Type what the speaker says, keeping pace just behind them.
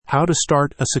How to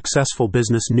start a successful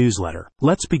business newsletter.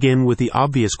 Let's begin with the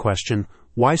obvious question,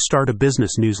 why start a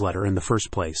business newsletter in the first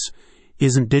place?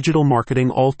 Isn't digital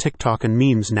marketing all TikTok and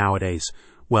memes nowadays?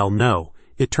 Well, no.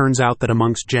 It turns out that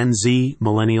amongst Gen Z,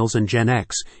 Millennials, and Gen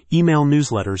X, email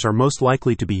newsletters are most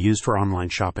likely to be used for online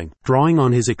shopping. Drawing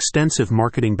on his extensive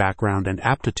marketing background and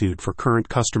aptitude for current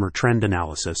customer trend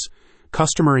analysis,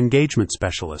 customer engagement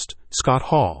specialist Scott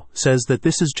Hall says that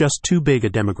this is just too big a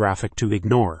demographic to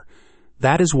ignore.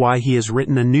 That is why he has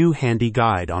written a new handy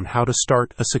guide on how to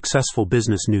start a successful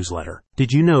business newsletter.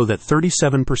 Did you know that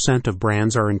 37% of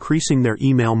brands are increasing their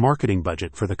email marketing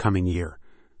budget for the coming year?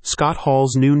 Scott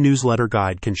Hall's new newsletter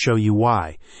guide can show you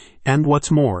why, and what's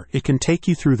more, it can take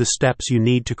you through the steps you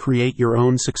need to create your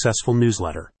own successful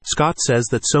newsletter. Scott says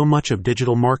that so much of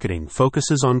digital marketing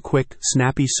focuses on quick,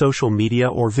 snappy social media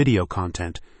or video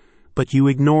content, but you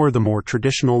ignore the more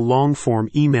traditional long-form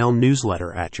email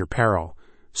newsletter at your peril.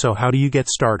 So how do you get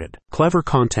started? Clever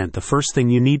content. The first thing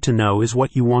you need to know is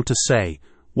what you want to say.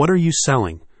 What are you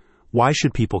selling? Why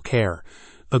should people care?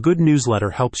 A good newsletter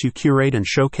helps you curate and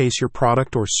showcase your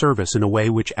product or service in a way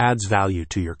which adds value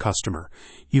to your customer.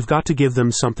 You've got to give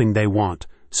them something they want,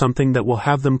 something that will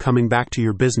have them coming back to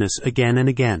your business again and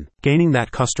again. Gaining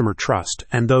that customer trust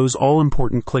and those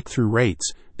all-important click-through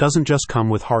rates doesn't just come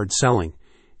with hard selling.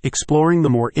 Exploring the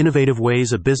more innovative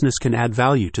ways a business can add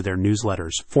value to their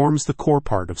newsletters forms the core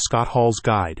part of Scott Hall's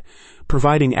guide.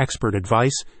 Providing expert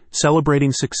advice,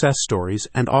 celebrating success stories,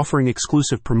 and offering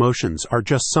exclusive promotions are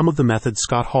just some of the methods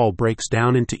Scott Hall breaks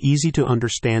down into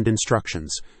easy-to-understand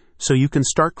instructions, so you can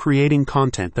start creating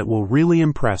content that will really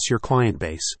impress your client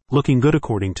base. Looking good.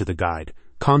 According to the guide,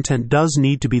 content does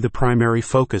need to be the primary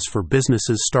focus for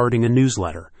businesses starting a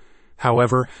newsletter.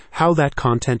 However, how that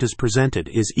content is presented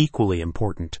is equally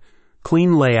important.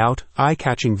 Clean layout,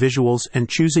 eye-catching visuals, and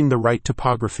choosing the right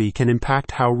typography can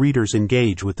impact how readers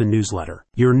engage with the newsletter.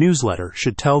 Your newsletter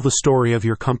should tell the story of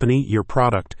your company, your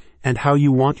product, and how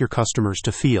you want your customers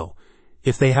to feel.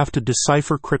 If they have to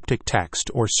decipher cryptic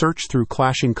text or search through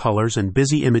clashing colors and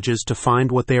busy images to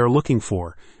find what they are looking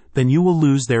for, then you will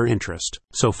lose their interest.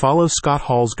 So follow Scott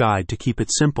Hall's guide to keep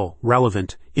it simple,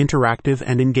 relevant, interactive,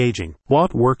 and engaging.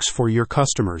 What works for your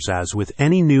customers? As with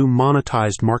any new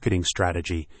monetized marketing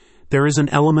strategy, there is an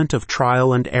element of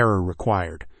trial and error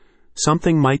required.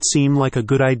 Something might seem like a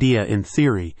good idea in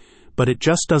theory, but it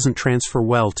just doesn't transfer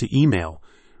well to email.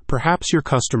 Perhaps your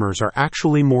customers are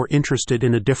actually more interested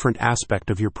in a different aspect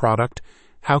of your product.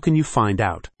 How can you find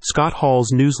out? Scott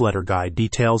Hall's newsletter guide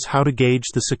details how to gauge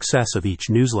the success of each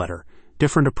newsletter,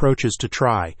 different approaches to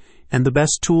try, and the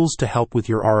best tools to help with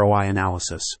your ROI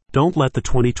analysis. Don't let the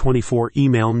 2024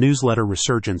 email newsletter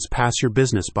resurgence pass your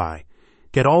business by.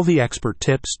 Get all the expert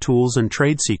tips, tools, and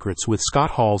trade secrets with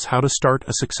Scott Hall's How to Start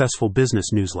a Successful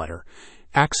Business Newsletter.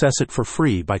 Access it for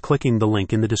free by clicking the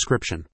link in the description.